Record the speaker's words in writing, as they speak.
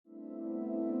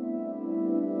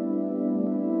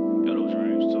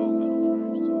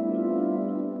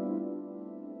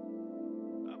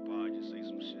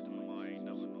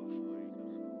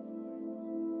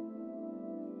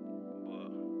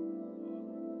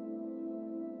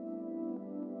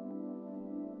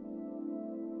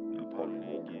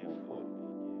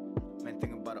Man,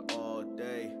 thinking about it all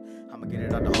day. I'ma get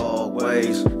it out the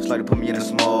hallways. It's like to put me in a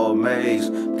small maze.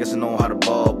 Guess I know how the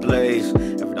ball plays.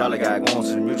 Every dollar got going to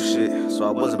the music shit. So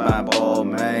I wasn't buying ball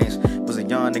mains. Was a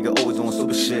young nigga always doing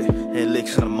stupid shit. Hit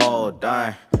licks in the mall,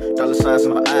 dying. Dollar signs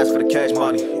in my eyes for the cash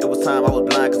money. It was time I was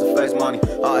blind cause of face money.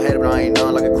 Hard headed but I ain't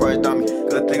none like a crash dummy.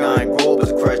 Good thing I ain't grow up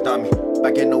as a crash dummy.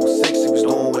 Back in 06 he was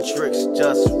doing with tricks.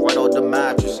 Just right on the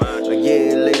mattress. A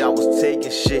year later I was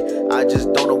taking shit. I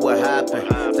just don't know what happened.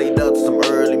 Stayed up to some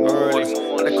early mornings.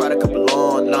 I cried a couple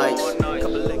long nights.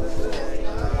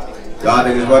 Y'all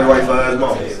niggas running right for his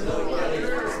mom.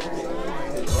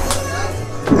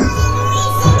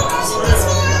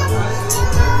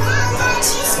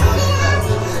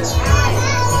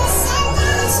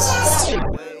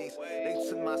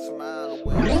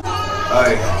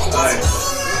 Alright.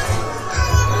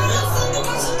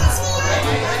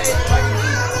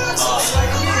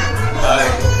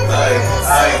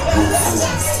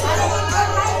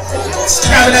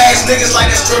 Scrapping ass niggas like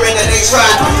that's driven that they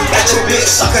tried. Got your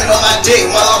bitch sucking on my dick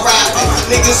while I'm riding.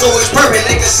 Niggas always perfect,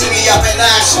 they can see me up in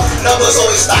action. Numbers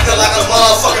always stocking like a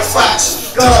motherfucking fraction.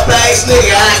 Gun bags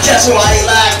nigga, I ain't catch him while he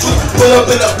lied. Pull up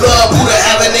in the blood, Buddha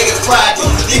have a nigga cry.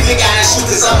 Even gotta shoot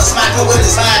cause I'ma smack him with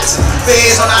his hands.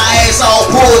 Feds on our ass all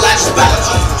pull like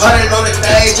Chewbacca. 100 on the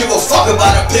days, give a fuck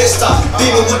about a pistol.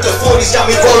 Beaming with the 40s, got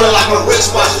me rolling like a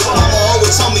wristwatch. Mama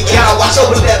always told me, gotta watch out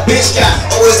what that bitch got.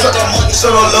 Always got that money,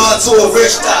 show no love to a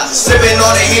rich guy. Sipping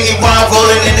on the Henny wine,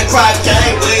 rolling in the crack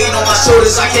gang. Weighing on my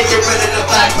shoulders, I can't get rid of the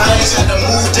black veins. Had to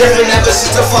move different ever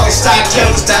since the fucking stock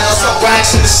cameras down. Some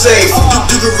racks in the safe.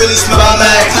 You can really smell my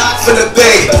man from the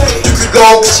bay. You could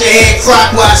go get your head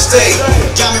cracked while I stay.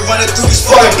 Got me running through these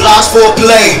fucking blocks for a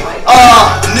play.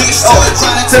 Niggas still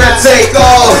grinding to the take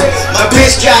off. My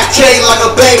bitch got cake like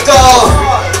a bake off.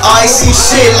 I ain't see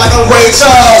shit like a Ray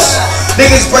Charles.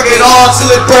 Niggas break it all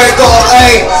till it break off.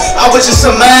 Ayy, I was just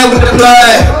a man with a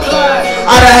plan.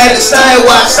 I done had to stay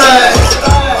where I stand.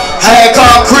 Had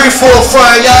concrete for a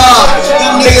front yard.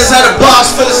 Niggas had a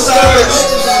box for the service.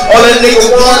 All that nigga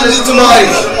want is the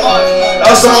money.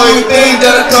 That's the only thing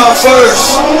that'll come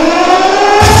first.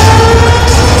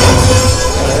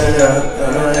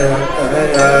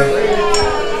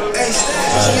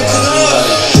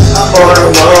 I'm on the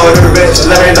road to rich,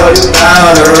 let me know you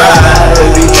down to ride.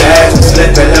 If you cash and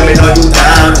slipping, let me know you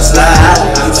down to slide.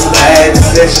 Bad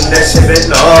decision, that shit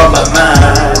been on my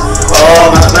mind.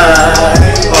 On my mind,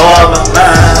 on my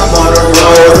mind. I'm on the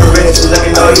road to rich, let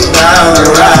me know you down to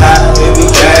ride. If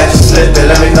you cash and slipping,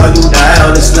 let me know you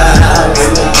down to slide.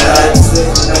 If you bad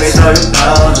decision, let me know you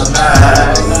down to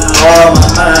ride. On my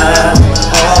mind,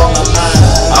 on my mind.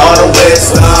 On the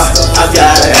west side, I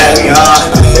got a heavy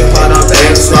heart. They put on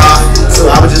baby slot, so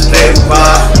I would just play with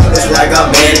bar. It's like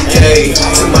I'm Medicaid,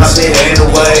 too much shit in the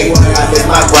way. I hit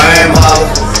my grandma,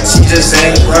 she just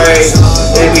ain't pray.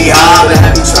 They be hollering, I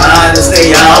be trying to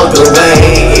stay out the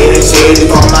way. Hit it shitty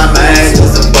on my man,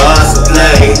 just a bus to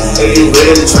play. If you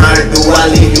really trying to do, I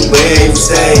leave you where you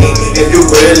stay. If you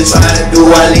really trying to do,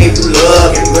 I leave you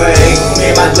looking great. Me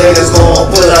and my niggas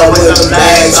gon' pull up with some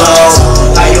bags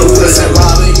on. How you pussy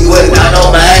robbing you without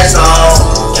no mask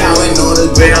on? Counting on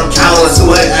the grid, I'm counting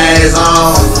to an ass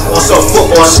on. On some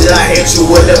football shit, I hit you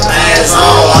with the pads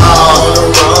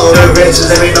on. The riches,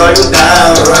 let me know you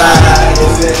down to ride.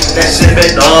 That shit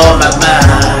been on my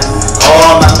mind,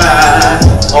 on my mind,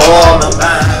 on my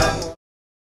mind.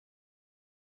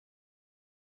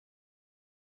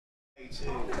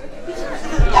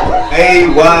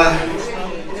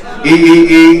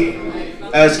 AYEEESKIPP.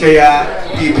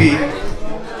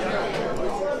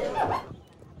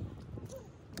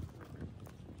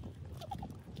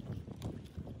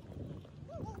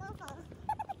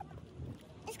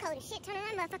 It's cold as shit. Turn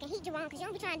around, motherfucking heat you on, cause you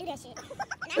don't be trying to do that shit.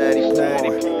 Daddy,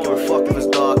 give a fuck if it's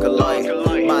dark or light.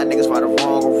 My niggas right or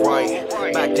wrong or right.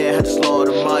 Back then had to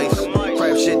slaughter the mice.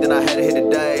 Crap shit, then I had to hit the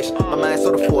dash. My man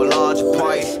sold it for a larger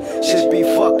price. Shit be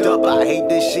fucked up, I hate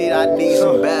this shit. I need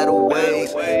some better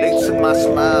ways. They took my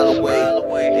smile away.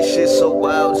 This shit so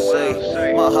wild to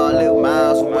say. My heart live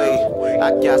miles away.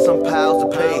 I got some pals to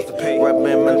pay.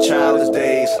 Remember childish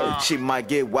days. Shit might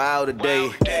get wild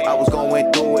today. I was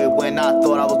going through it when I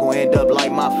thought I was gonna end up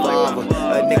like my father.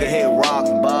 A nigga hit rock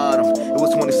bottom. It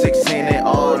was 2016 in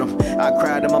autumn. I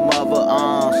cried in my mother's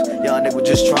arms. Young nigga was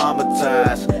just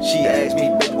traumatized. She asked me,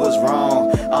 bitch, what's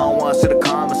wrong? I don't wanna see the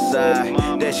common side.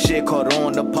 That shit caught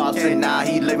on the pops and now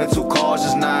he living too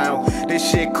cautious now. This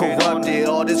shit corrupted,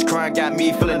 all this crime got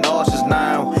me feeling nauseous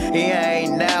now. He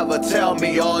ain't never tell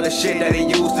me all the shit that he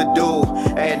used to do.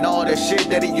 And all the shit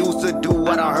that he used to do,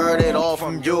 I done heard it all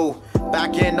from you.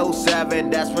 Back in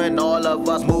 07, that's when all of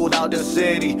us moved out the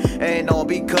city. And all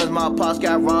because my pops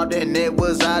got robbed and it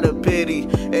was out of pity.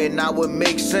 And now it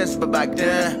makes sense, but back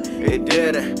then, it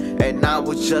didn't. And I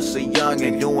was just a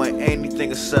youngin' doing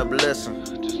anything except listen.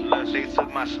 They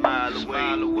took my smile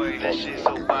away. That shit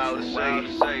so wild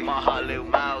to say. My heart live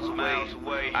miles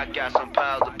away. I got some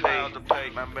piles to pay.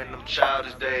 Remember them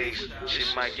childish days. Shit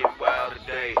might get wild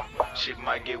today. Shit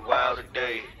might get wild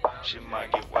today. Shit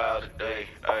might get wild today.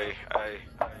 Ay, ay.